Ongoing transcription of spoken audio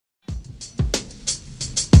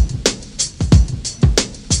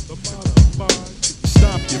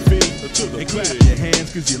And clap your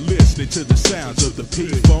hands cause you're listening to the sounds of the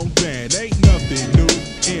P-Funk Band. Ain't nothing new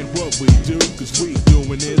in what we do, cause we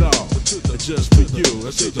doing it all just for you. I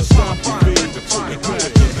said just stop your feet and clap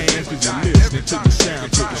your hands cause you're listening to the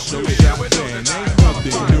sounds of the Showdown Band. Ain't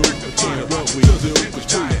nothing new in what we do, cause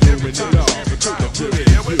we doing it all just for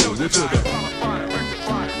you. What's the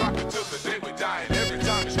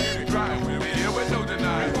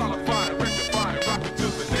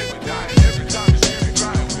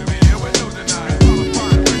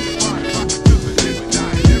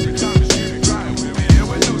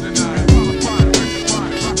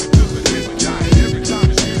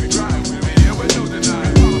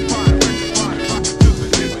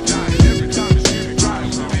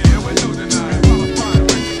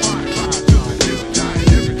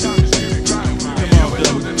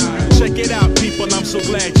I'm so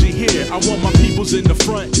glad you're here. I want my peoples in the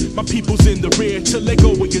front, my peoples in the rear. To let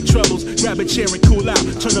go of your troubles, grab a chair and cool out.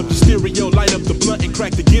 Turn up the stereo, light up the blunt and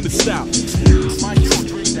crack the Guinness stout.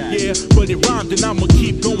 Yeah, but it rhymed and I'ma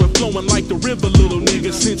keep going, flowing like the river, little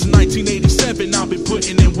nigga. Since 1987 I've been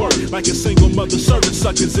putting in work, like a single mother serving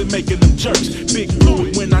suckers and making them jerks. Big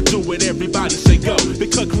fluid when I do it, everybody say go.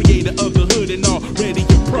 Because creator of the hood and already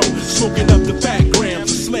a pro. Smoking up the fat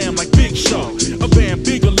grams, a slam like Big Show. A band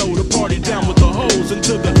Bigelow to party down with the hoes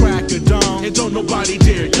until the crack of dawn. And don't nobody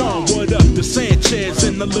dare yawn. What up, the Sanchez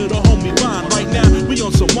and the little homie Vine. Right now we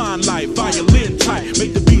on some wine life, violin tight.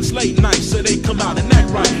 Make the beats late night so they come out and act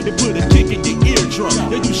right. And put a kick in your eardrum,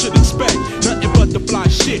 and you should expect nothing but the fly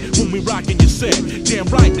shit when we rockin' your set. Damn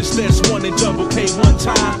right, it's that's one and double K one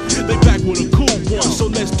time. They back with a cool one, so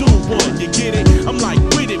let's do one. You get it? I'm like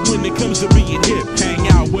with it when it comes to being hip. Hang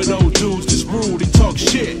out with old dudes just rude and talk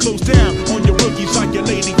shit. Close down on your rookies like your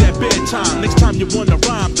lady at bedtime. Next time you wanna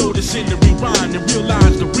rhyme, throw this in the rewind and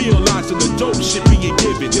realize the realizing the dope shit being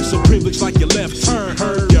given. It's a privilege like your left turn.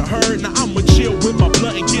 Heard you heard? Now I'ma chill with my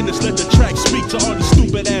blunt and Guinness. Let the track speak to all the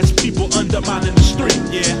stupid ass people undermining the street.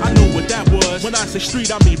 Yeah, I know what that was. When I say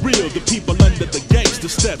street, I mean real. The people under the gangster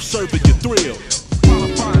steps serving you thrill.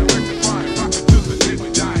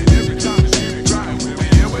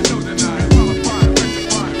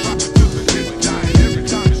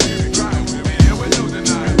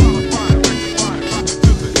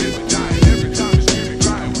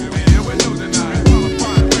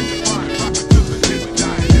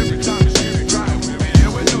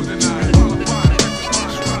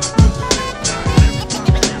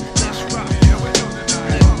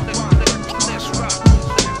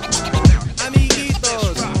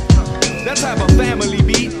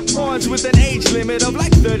 With an age limit of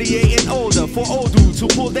like 38 and older. For old dudes who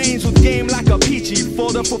pull dames with game like a peachy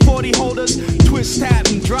folder. For 40 holders, twist, tap,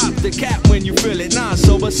 and drop the cap when you feel it. Nah,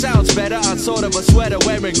 sober sounds better. On sort of a sweater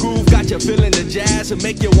wearing groove. Got you feeling the jazz and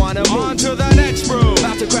make you wanna move on to the next brew.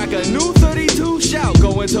 About to crack a new 32 shout.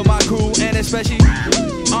 Going to my crew and especially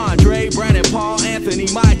Andre, Brandon, Paul, Anthony,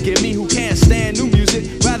 Mike, and me who can't stand new music.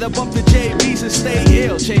 Rather bump the JBs and stay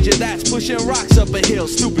ill. Changing that's pushing rocks up a hill.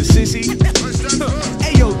 Stupid sissy.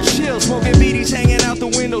 Ayo, chill, smoking beaties, hanging out the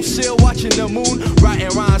windowsill, watching the moon, writing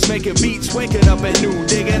rhymes, making beats, waking up at noon,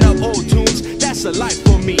 digging up old tunes. That's a life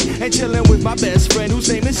for me, and chilling with my best friend whose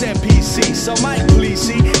name is NPC. So Mike, please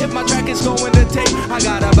see if my track is going to tape. I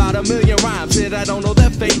got about a million rhymes that I don't know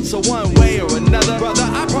their fate. So one way or another, brother,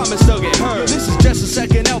 I promise they'll get heard. This is just a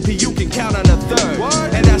second LP, you can count on a third.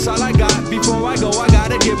 And that's all I got. Before I go, I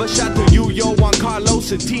gotta give a shout to you, yo, Juan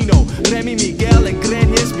Carlos and Tino, Remy, Miguel, and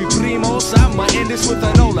Greñez, mi primos. I'ma end this with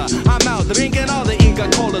an hola. I'm out drinking all the Inca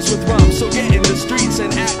Colas with rum. So get in the streets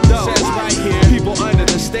and act up. Says right here, people under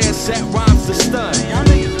the stairs set rhymes to stun.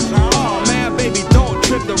 Oh man, baby, don't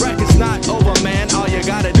trip. The record's not over, man. All you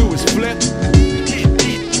gotta do is flip.